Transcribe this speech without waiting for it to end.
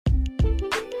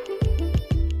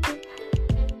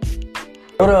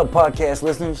What up, podcast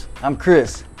listeners? I'm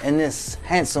Chris, and this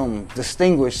handsome,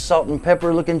 distinguished, salt and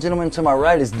pepper looking gentleman to my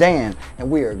right is Dan, and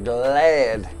we are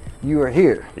glad you are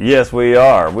here. Yes, we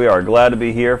are. We are glad to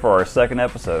be here for our second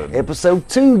episode. Episode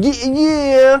 2,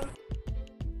 yeah!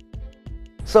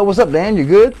 So what's up, Dan? You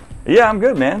good? Yeah, I'm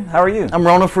good, man. How are you? I'm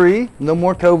Rona free. No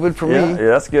more COVID for me. Yeah,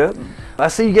 that's good. I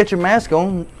see you got your mask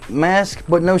on. Mask,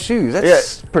 but no shoes.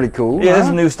 That's pretty cool. Yeah, It's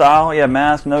a new style. Yeah,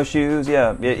 mask, no shoes.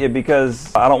 Yeah,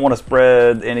 because I don't want to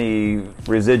spread any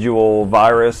residual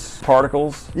virus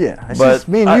particles. Yeah, it's just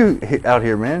me and you out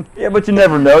here, man. Yeah, but you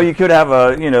never know. You could have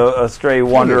a stray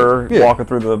wanderer walking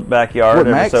through the backyard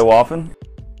every so often.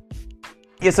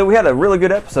 Yeah, so we had a really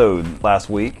good episode last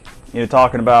week.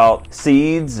 Talking about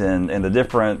seeds and the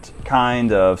different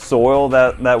kind of soil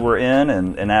that we're in.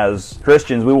 And as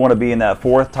Christians, we want to be in that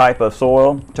fourth type of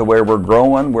soil to where we're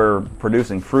growing, we're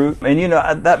producing fruit. And,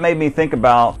 that made me think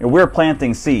about we're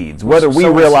planting seeds, whether we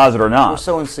realize it or not. We're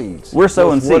sowing seeds. We're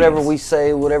sowing seeds. Whatever we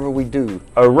say, whatever we do.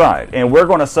 Oh, right. And we're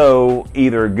going to sow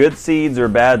either good seeds or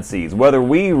bad seeds. Whether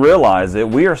we realize it,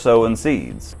 we are sowing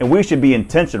seeds. And we should be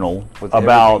intentional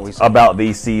about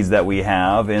these seeds that we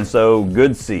have and sow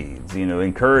good seeds.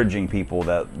 Encouraging people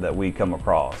that we come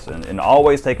across and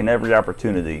always taking every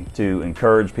opportunity to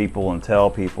encourage people and tell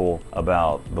people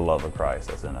about the love of Christ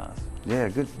that's in us. Yeah,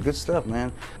 good stuff,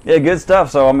 man. Yeah, good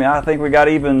stuff. So, I think we got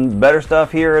even better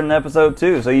stuff here in episode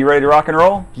 2. So, you ready to rock and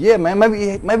roll? Yeah, man.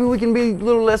 Maybe we can be a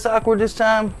little less awkward this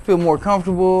time, feel more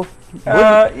comfortable.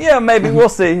 Yeah, maybe. We'll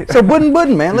see. So,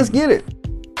 button, man. Let's get it.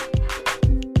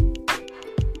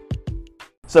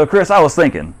 So, Chris, I was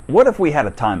thinking, what if we had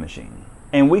a time machine?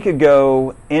 And we could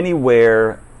go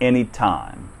anywhere,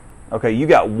 anytime. Okay, you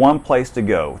got one place to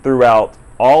go throughout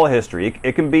all of history.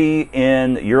 It can be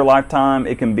in your lifetime.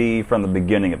 It can be from the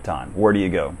beginning of time. Where do you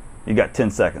go? You got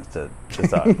 10 seconds to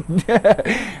decide.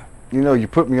 You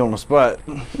put me on the spot.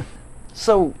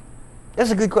 So,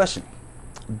 that's a good question.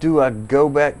 Do I go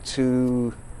back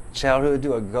to childhood?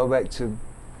 Do I go back to,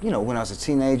 when I was a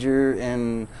teenager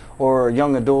or a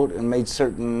young adult and made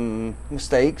certain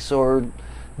mistakes? Or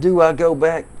do I go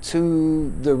back to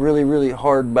the really, really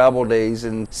hard Bible days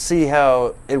and see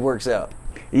how it works out?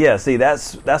 Yeah, see,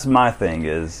 that's my thing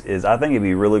is I think it'd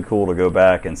be really cool to go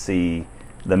back and see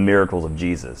the miracles of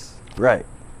Jesus. Right.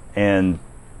 And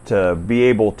to be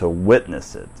able to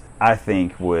witness it, I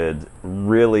think would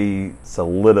really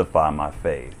solidify my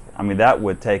faith. That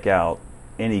would take out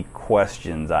any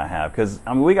questions I have, because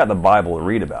we got the Bible to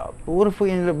read about. But what if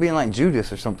we ended up being like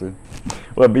Judas or something?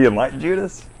 What, being like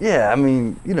Judas? Yeah,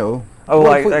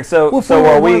 Oh, so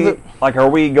are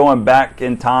we going back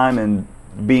in time and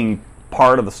being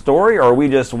part of the story, or are we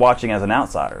just watching as an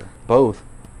outsider? Both.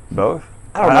 Both?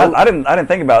 I don't know. I didn't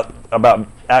think about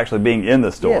actually being in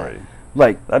the story. Yeah.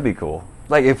 Like, that'd be cool.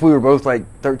 Like if we were both like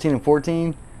 13 and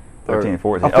 14? 13 and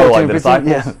 14. 14 like the disciples?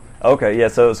 Yeah. Okay, yeah,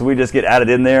 so we just get added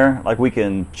in there, like we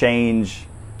can change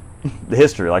the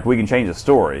history, like we can change the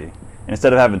story. And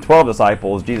instead of having 12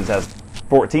 disciples, Jesus has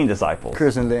 14 disciples.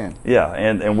 Chris and Dan. Yeah,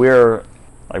 and we're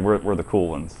the cool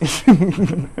ones.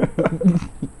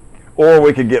 Or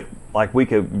we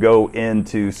could go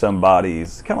into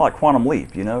somebody's, kind of like Quantum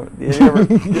Leap, You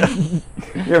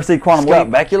ever see Quantum Leap? Scott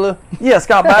Bakula? Yeah,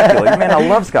 Scott Bakula. Man, I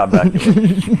love Scott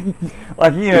Bakula.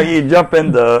 Like, you jump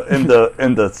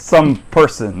into some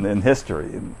person in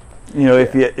history.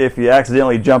 If you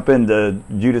accidentally jump into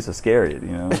Judas Iscariot,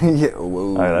 Yeah,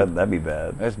 whoa. That'd be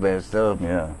bad. That's bad stuff.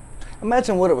 Yeah.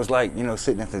 Imagine what it was like,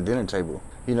 sitting at the dinner table,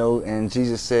 and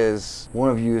Jesus says, one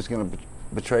of you is going to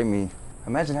betray me.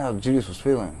 Imagine how Judas was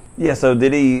feeling. Yeah, so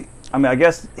did he, I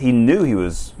guess he knew he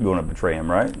was going to betray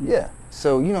him, right? Yeah.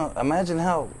 So, imagine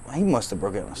how he must have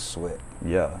broke out in a sweat.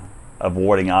 Yeah.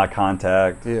 Avoiding eye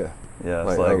contact. Yeah. Yeah,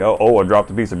 it's I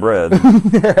dropped a piece of bread. Look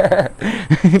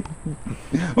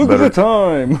at the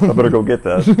time. I better go get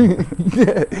that.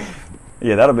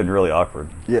 Yeah, that would have been really awkward.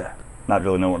 Yeah. Not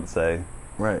really know what to say.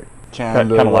 Right.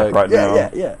 Kind of like right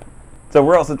now. Yeah. So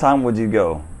where else in time would you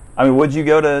go? Would you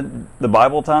go to the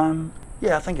Bible time?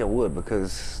 Yeah, I think I would,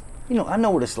 because, I know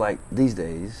what it's like these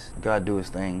days. God do his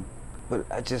thing. But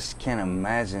I just can't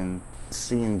imagine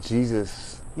seeing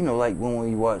Jesus, like when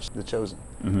we watched The Chosen.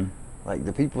 Mm-hmm. Like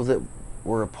the people that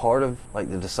were a part of,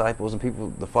 like the disciples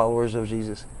and the followers of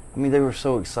Jesus. They were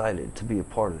so excited to be a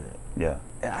part of it. Yeah.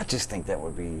 And I just think that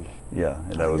would be... Yeah,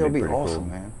 that would be pretty awesome,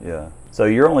 cool. Man. Yeah. So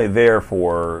you're only there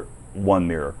for one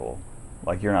miracle.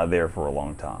 Like you're not there for a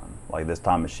long time. Like this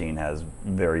time machine has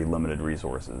very limited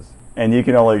resources. And you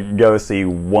can only go see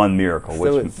one miracle.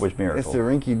 So which miracle? It's the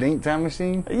rinky-dink time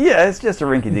machine? Yeah, it's just a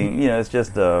rinky-dink. It's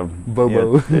just a...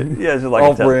 Bobo. It's just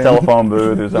like a telephone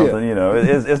booth or something,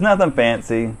 It's nothing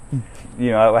fancy.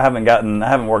 I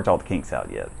haven't worked all the kinks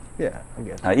out yet. Yeah, I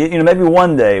guess. Maybe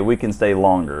one day we can stay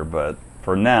longer, but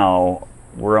for now,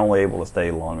 we're only able to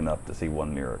stay long enough to see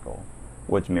one miracle.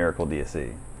 Which miracle do you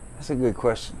see? That's a good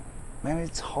question. Man,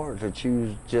 it's hard to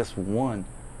choose just one.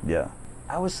 Yeah.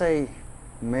 I would say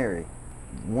Mary,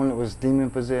 one that was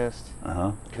demon possessed.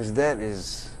 Because that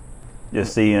is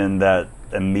just seeing that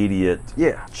immediate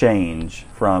change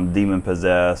from demon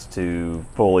possessed to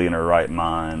fully in her right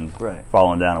mind,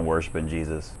 falling down and worshiping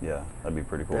Jesus. Yeah, that'd be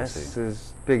pretty cool to see. That's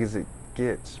as big as it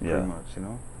gets, pretty much.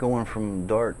 Going from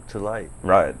dark to light.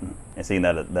 Right, and seeing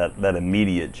that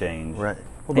immediate change. Right.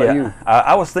 What about you?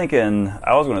 I was thinking,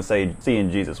 I was going to say seeing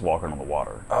Jesus walking on the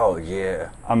water. Oh, yeah.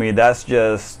 I mean, that's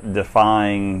just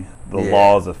defying the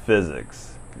laws of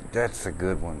physics. That's a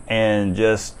good one. And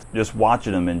just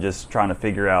watching him and just trying to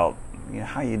figure out,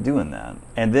 how you doing that?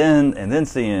 And then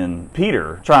seeing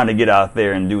Peter trying to get out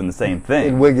there and doing the same thing.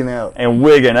 And wigging out.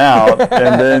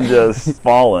 And then just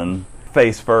falling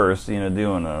face first,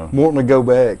 doing a... Wanting to go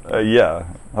back.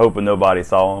 Hoping nobody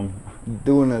saw him.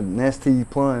 Doing a nasty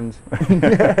plunge.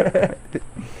 But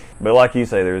like you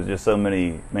say, there's just so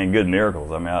many good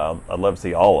miracles. I mean, I'd love to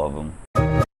see all of them.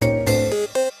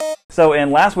 So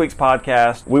in last week's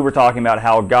podcast, we were talking about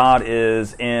how God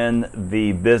is in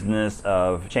the business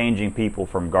of changing people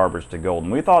from garbage to gold.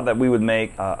 And we thought that we would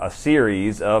make a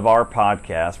series of our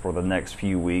podcast for the next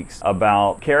few weeks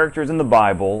about characters in the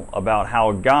Bible, about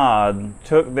how God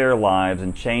took their lives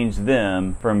and changed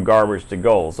them from garbage to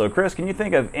gold. So Chris, can you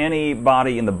think of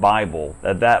anybody in the Bible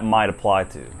that might apply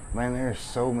to? Man, there's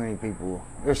so many people.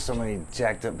 There's so many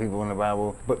jacked up people in the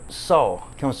Bible. But Saul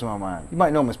comes to my mind. You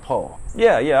might know him as Paul.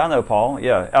 Yeah, I know Paul.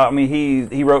 Yeah, I mean,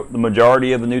 he wrote the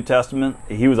majority of the New Testament.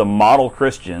 He was a model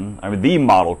Christian. I mean, the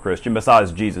model Christian,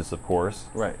 besides Jesus, of course.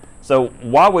 Right. So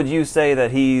why would you say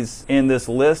that he's in this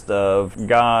list of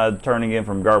God turning him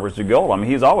from garbage to gold? I mean,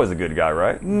 he's always a good guy,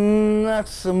 right? Not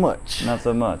so much. Not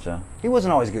so much, huh? He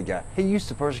wasn't always a good guy. He used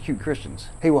to persecute Christians.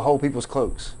 He would hold people's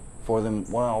cloaks for them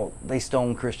while they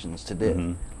stoned Christians to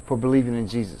death for believing in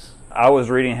Jesus. I was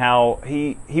reading how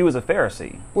he was a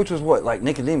Pharisee. Which was what, like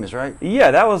Nicodemus, right? Yeah,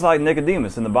 that was like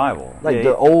Nicodemus in the Bible. Like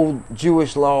the old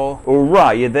Jewish law.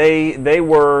 Right. Yeah, they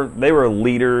were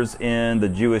leaders in the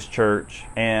Jewish church,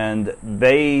 and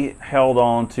they held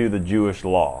on to the Jewish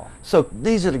law. So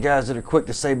these are the guys that are quick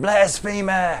to say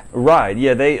blasphemer. Right.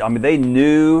 Yeah. They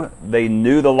knew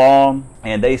the law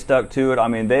and they stuck to it. I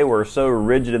mean, they were so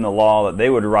rigid in the law that they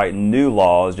would write new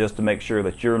laws just to make sure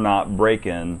that you're not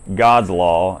breaking God's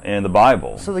law in the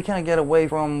Bible. So they kind of get away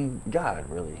from God,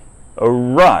 really.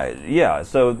 Right. Yeah.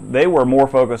 So they were more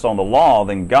focused on the law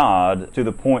than God, to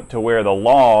the point to where the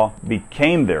law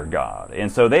became their God,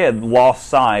 and so they had lost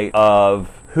sight of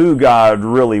who God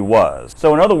really was.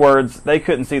 So in other words, they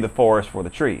couldn't see the forest for the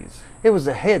trees. It was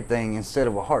a head thing instead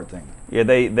of a heart thing. Yeah,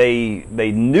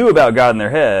 they knew about God in their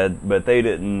head, but they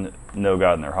didn't know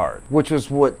God in their heart. Which was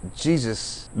what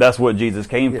Jesus... That's what Jesus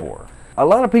came for. A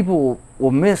lot of people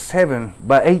will miss heaven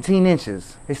by 18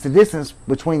 inches. It's the distance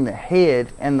between the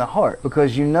head and the heart,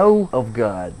 because you know of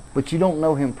God, but you don't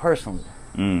know Him personally.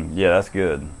 Yeah, that's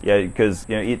good. Yeah, because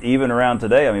even around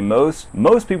today, I mean,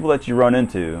 most people that you run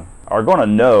into are going to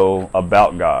know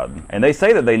about God, and they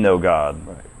say that they know God,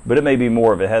 right, but it may be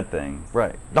more of a head thing.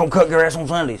 Right. Don't cut grass on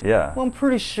Sundays. Yeah. Well, I'm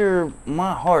pretty sure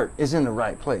my heart is in the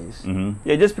right place.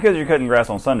 Yeah, just because you're cutting grass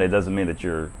on Sunday doesn't mean that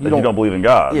you don't believe in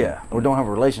God. Yeah, or don't have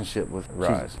a relationship with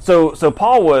Jesus. So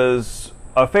Paul was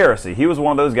a Pharisee. He was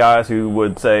one of those guys who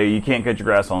would say you can't cut your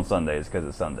grass on Sundays because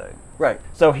it's Sunday. Right.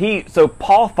 So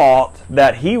Paul thought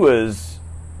that he was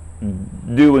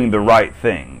doing the right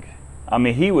thing. I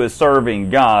mean, he was serving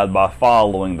God by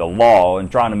following the law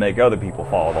and trying to make other people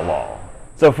follow the law.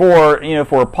 So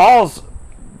from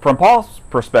Paul's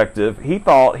perspective, he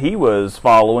thought he was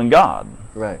following God.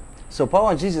 Right. So Paul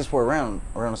and Jesus were around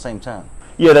the same time.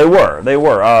 Yeah, they were.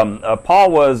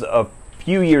 Paul was a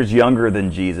few years younger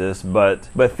than Jesus, but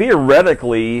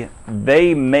theoretically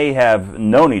they may have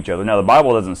known each other. Now the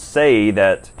Bible doesn't say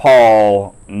that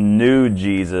Paul knew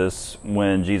Jesus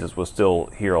when Jesus was still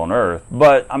here on earth,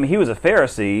 but I mean, he was a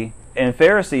Pharisee, and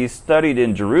Pharisees studied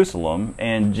in Jerusalem,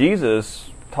 and Jesus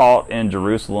taught in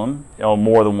Jerusalem on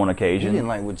more than one occasion. He didn't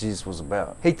like what Jesus was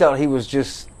about. He thought he was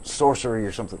just sorcery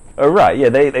or something. Oh, right. Yeah,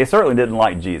 they certainly didn't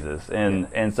like Jesus.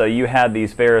 And so you had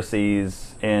these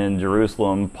Pharisees in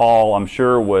Jerusalem. Paul, I'm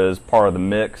sure, was part of the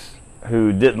mix.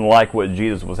 who didn't like what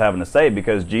Jesus was having to say,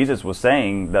 because Jesus was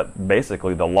saying that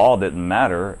basically the law didn't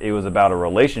matter. It was about a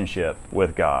relationship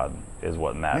with God is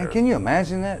what mattered. Man, can you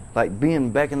imagine that? Like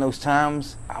being back in those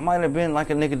times, I might have been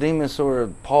like a Nicodemus or a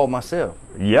Paul myself.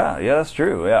 Yeah, that's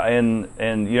true. Yeah, and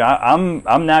you know,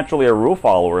 I'm naturally a rule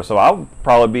follower, so I'll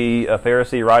probably be a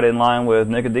Pharisee right in line with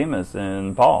Nicodemus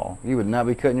and Paul. You would not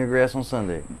be cutting your grass on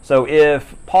Sunday. So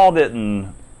if Paul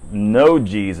didn't know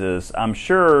Jesus, I'm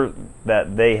sure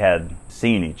that they had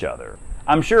seen each other.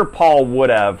 I'm sure Paul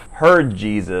would have heard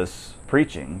Jesus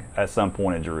preaching at some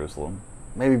point in Jerusalem.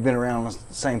 Maybe been around the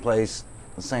same place,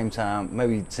 the same time.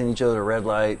 Maybe seen each other at a red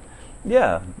light.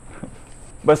 Yeah.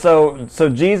 But so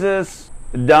Jesus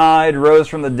died, rose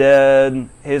from the dead.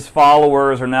 His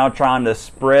followers are now trying to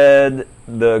spread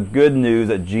the good news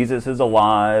that Jesus is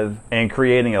alive and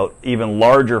creating an even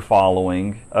larger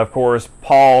following. Of course,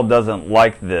 Paul doesn't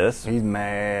like this. He's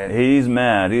mad. He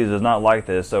does not like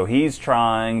this. So he's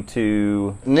trying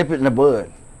to nip it in the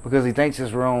bud because he thinks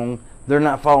it's wrong. They're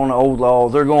not following the old law.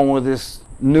 They're going with this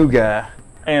new guy.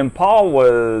 And Paul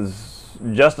was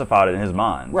justified in his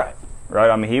mind. Right.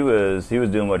 I mean, he was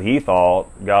doing what he thought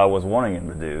God was wanting him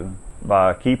to do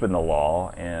by keeping the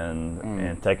law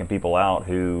and taking people out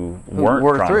who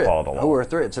weren't trying to follow the law. Who were a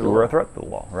threat to the law. Who were a threat to the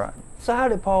law, right. So how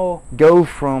did Paul go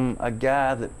from a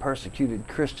guy that persecuted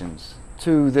Christians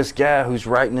to this guy who's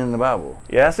writing in the Bible?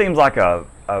 Yeah, that seems like a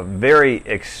very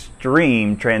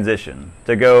extreme transition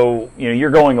to go, you know,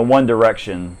 you're going in one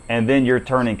direction and then you're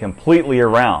turning completely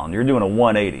around. You're doing a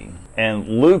 180. And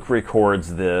Luke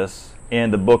records this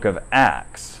in the book of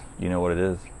Acts. You know what it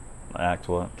is? Acts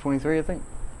what? 23, I think.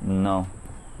 No.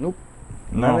 Nope.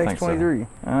 Not Acts 23.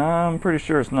 So. I'm pretty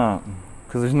sure it's not.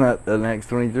 Because there's not an Acts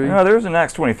 23? No, there's an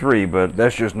Acts 23, but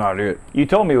that's just not it. You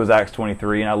told me it was Acts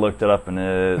 23, and I looked it up, and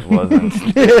it wasn't.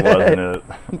 It wasn't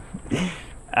it.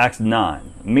 Acts 9.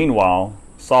 Meanwhile,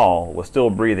 Saul was still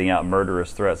breathing out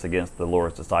murderous threats against the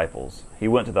Lord's disciples. He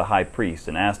went to the high priest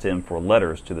and asked him for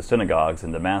letters to the synagogues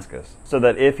in Damascus, so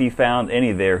that if he found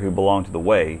any there who belonged to the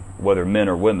way, whether men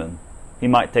or women, he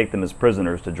might take them as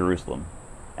prisoners to Jerusalem.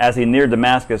 As he neared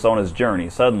Damascus on his journey,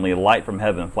 suddenly a light from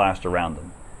heaven flashed around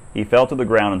him. He fell to the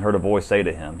ground and heard a voice say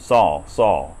to him, "Saul,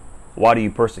 Saul, why do you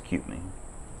persecute me?"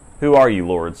 "Who are you,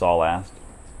 Lord?" Saul asked.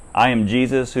 "I am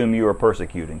Jesus whom you are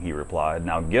persecuting," he replied.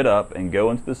 "Now get up and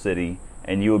go into the city,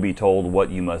 and you will be told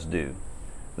what you must do."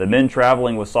 The men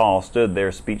traveling with Saul stood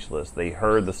there speechless. They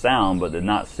heard the sound but did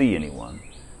not see anyone.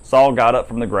 Saul got up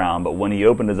from the ground, but when he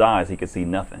opened his eyes he could see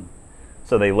nothing.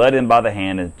 So they led him by the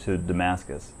hand into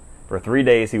Damascus. For 3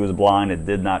 days he was blind and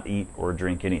did not eat or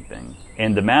drink anything.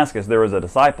 In Damascus there was a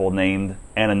disciple named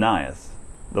Ananias.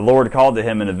 The Lord called to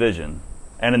him in a vision.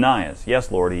 "Ananias."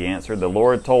 "Yes, Lord," he answered. The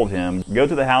Lord told him, "Go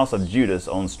to the house of Judas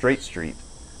on Straight Street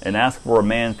and ask for a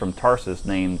man from Tarsus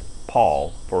named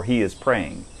Paul, for he is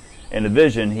praying. In a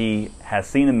vision he has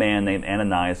seen a man named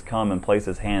Ananias come and place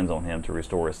his hands on him to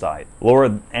restore his sight."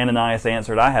 "Lord," Ananias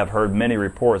answered, "I have heard many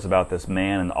reports about this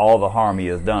man and all the harm he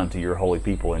has done to your holy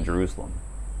people in Jerusalem.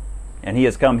 And he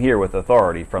has come here with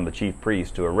authority from the chief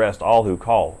priest to arrest all who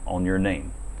call on your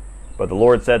name." But the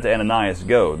Lord said to Ananias,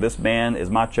 "Go, this man is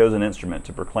my chosen instrument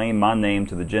to proclaim my name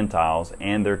to the Gentiles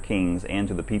and their kings and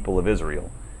to the people of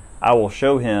Israel. I will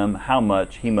show him how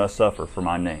much he must suffer for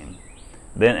my name."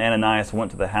 Then Ananias went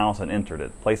to the house and entered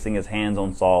it. Placing his hands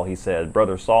on Saul, he said,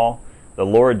 "Brother Saul, the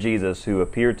Lord Jesus, who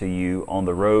appeared to you on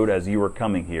the road as you were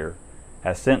coming here,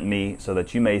 has sent me so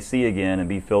that you may see again and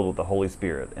be filled with the Holy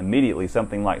Spirit." Immediately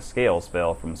something like scales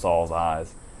fell from Saul's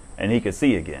eyes, and he could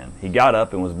see again. He got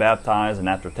up and was baptized, and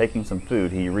after taking some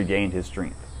food, he regained his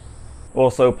strength. Well,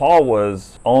 so Paul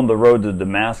was on the road to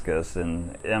Damascus,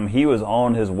 and he was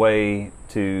on his way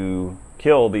to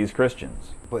kill these Christians.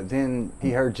 But then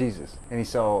he heard Jesus, and he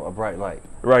saw a bright light.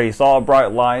 Right, he saw a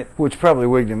bright light. Which probably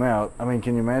wigged him out. I mean,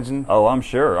 can you imagine? Oh, I'm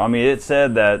sure. I mean, it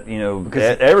said that,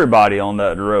 everybody on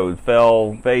that road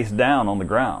fell face down on the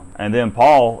ground. And then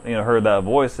Paul, heard that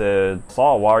voice said,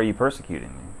 "Saul, why are you persecuting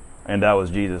me?" And that was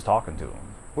Jesus talking to him.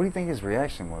 What do you think his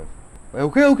reaction was?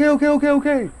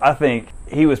 Okay. I think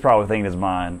he was probably thinking in his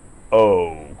mind,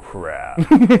 "Oh, crap."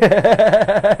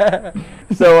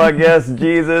 So I guess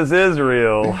Jesus is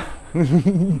real.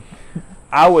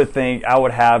 I would think I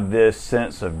would have this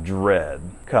sense of dread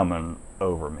coming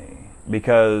over me,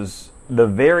 because the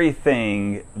very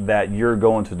thing that you're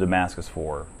going to Damascus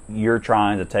for, you're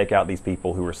trying to take out these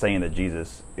people who are saying that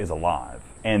Jesus is alive.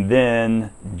 And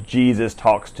then Jesus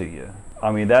talks to you.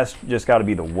 I mean, that's just got to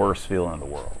be the worst feeling in the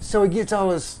world. So he gets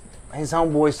all his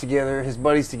homeboys together, his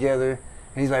buddies together,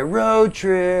 and he's like, "Road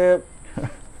trip."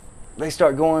 They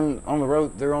start going on the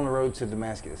road. They're on the road to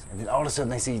Damascus, and then all of a sudden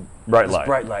they see bright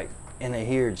light. And they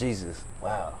hear Jesus.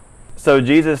 Wow. So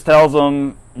Jesus tells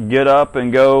them, get up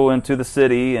and go into the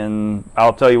city, and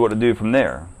I'll tell you what to do from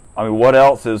there. I mean, what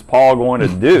else is Paul going to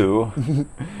do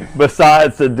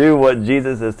besides to do what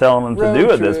Jesus is telling him to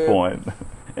do at this point?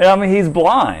 And I mean, he's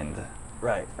blind.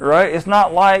 Right. Right? It's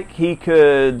not like he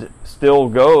could still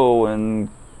go and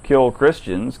kill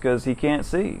Christians because he can't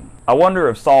see. I wonder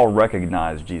if Saul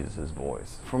recognized Jesus'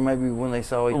 voice. From maybe when they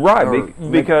saw him. Right,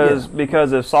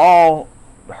 because if Saul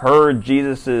heard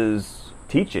Jesus'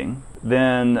 teaching,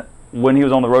 then when he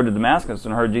was on the road to Damascus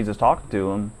and heard Jesus talking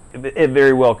to him, it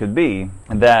very well could be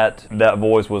that that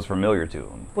voice was familiar to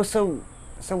him. Well, so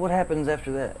what happens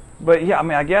after that? But yeah, I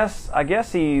mean, I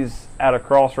guess he's at a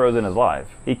crossroads in his life.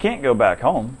 He can't go back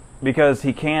home because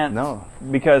he can't. No.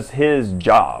 Because his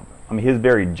job, I mean, his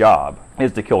very job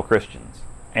is to kill Christians.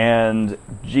 And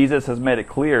Jesus has made it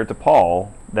clear to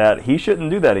Paul that he shouldn't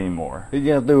do that anymore. He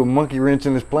got to throw a monkey wrench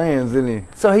in his plans, didn't he?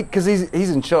 So because he's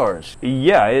in charge.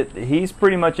 Yeah, he's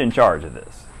pretty much in charge of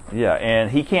this. Yeah,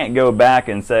 and he can't go back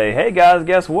and say, hey guys,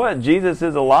 guess what? Jesus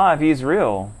is alive, he's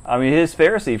real. I mean, his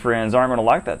Pharisee friends aren't going to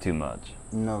like that too much.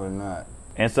 No, they're not.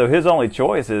 And so his only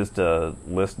choice is to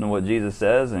listen to what Jesus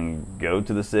says and go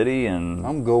to the city. And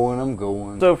I'm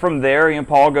going. So from there,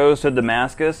 Paul goes to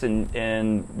Damascus,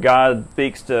 and God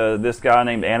speaks to this guy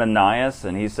named Ananias,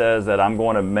 and he says that I'm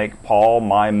going to make Paul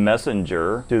my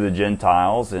messenger to the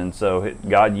Gentiles. And so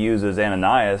God uses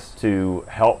Ananias to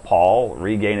help Paul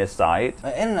regain his sight.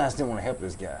 Ananias didn't want to help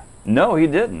this guy. No, he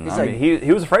didn't. I mean,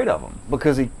 he was afraid of him.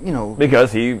 Because he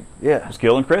was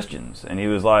killing Christians. And he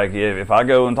was like, if I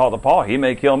go and talk to Paul, he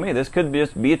may kill me. This could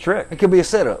just be a trick. It could be a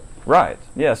setup. Right.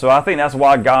 Yeah, so I think that's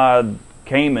why God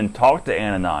came and talked to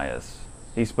Ananias.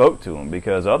 He spoke to him,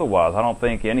 because otherwise I don't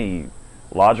think any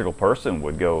logical person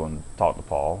would go and talk to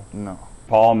Paul. No.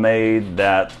 Paul made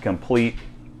that complete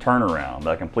turnaround,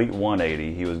 that complete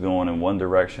 180. He was going in one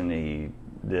direction. He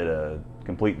did a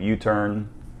complete U-turn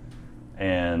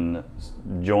and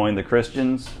joined the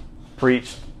Christians,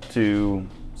 preached to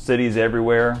cities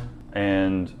everywhere,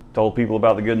 and told people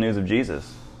about the good news of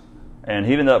Jesus. And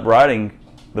he ended up writing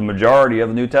the majority of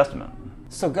the New Testament.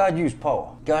 So God used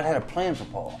Paul. God had a plan for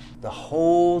Paul. The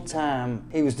whole time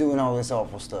he was doing all this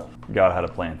awful stuff. God had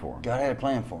a plan for him. God had a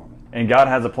plan for him. And God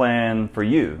has a plan for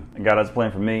you. And God has a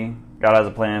plan for me. God has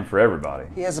a plan for everybody.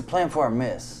 He has a plan for our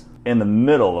mess. In the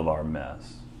middle of our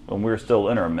mess, when we're still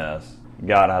in our mess,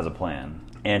 God has a plan.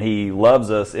 And he loves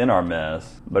us in our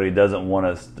mess, but he doesn't want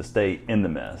us to stay in the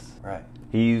mess. Right.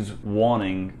 He's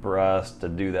wanting for us to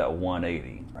do that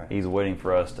 180. Right. He's waiting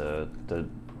for us to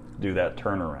do that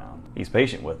turnaround. He's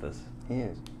patient with us. He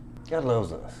is. God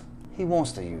loves us. He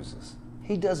wants to use us.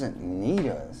 He doesn't need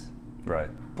us. Right.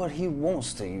 But he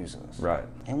wants to use us. Right.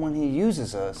 And when he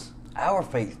uses us, our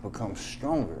faith becomes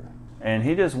stronger. And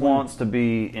he just wants to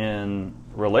be in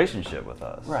relationship with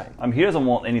us. Right. I mean, he doesn't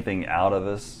want anything out of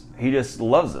us. He just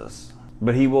loves us.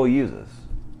 But he will use us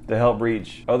to help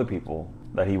reach other people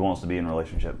that he wants to be in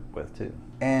relationship with too.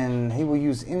 And he will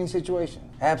use any situation.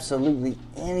 Absolutely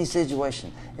any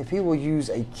situation. If he will use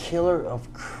a killer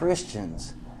of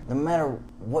Christians, no matter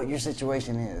what your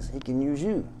situation is, he can use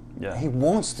you. Yeah. He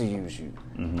wants to use you.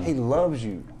 Mm-hmm. He loves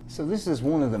you. So this is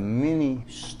one of the many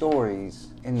stories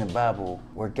in the Bible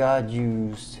where God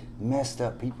used messed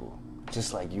up people,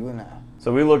 just like you and I.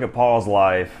 So we look at Paul's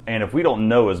life, and if we don't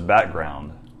know his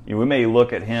background, we may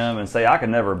look at him and say, I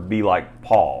can never be like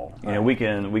Paul. You know, we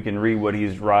can read what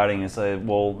he's writing and say,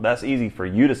 well, that's easy for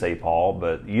you to say, Paul,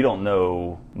 but you don't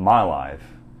know my life.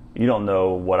 You don't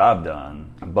know what I've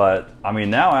done. But, I mean,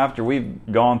 now after we've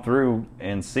gone through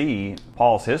and see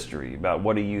Paul's history about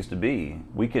what he used to be,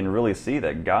 we can really see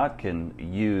that God can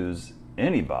use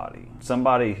anybody.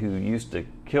 Somebody who used to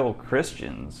kill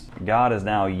Christians, God is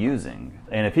now using.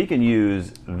 And if he can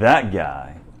use that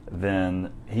guy,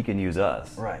 then he can use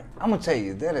us. Right. I'm going to tell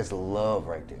you, that is love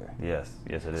right there. Yes,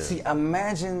 yes it is. See,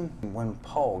 imagine when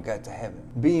Paul got to heaven,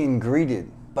 being greeted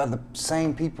by the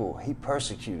same people he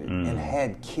persecuted and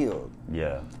had killed.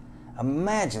 Yeah.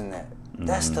 Imagine that.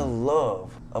 That's the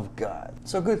love of God.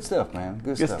 So good stuff, man.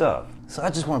 Good stuff. So I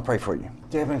just want to pray for you.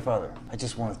 Dear Heavenly Father, I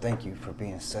just want to thank you for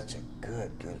being such a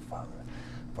good Father,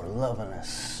 for loving us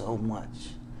so much.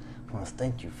 I want to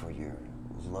thank you for your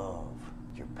love,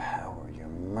 your power, your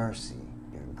mercy,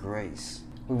 your grace.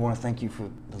 We want to thank you for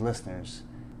the listeners.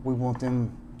 We want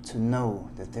them to know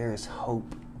that there is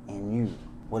hope in you.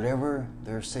 Whatever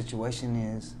their situation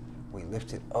is, we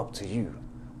lift it up to you.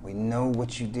 We know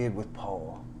what you did with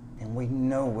Paul, and we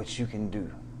know what you can do.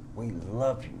 We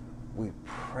love you. We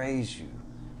praise you.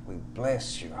 We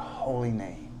bless your holy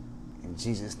name. In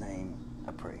Jesus' name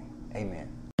I pray. Amen.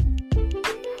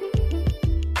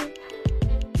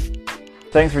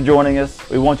 Thanks for joining us.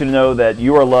 We want you to know that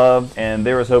you are loved and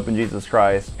there is hope in Jesus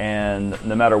Christ. And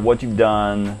no matter what you've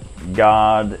done,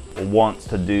 God wants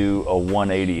to do a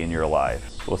 180 in your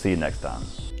life. We'll see you next time.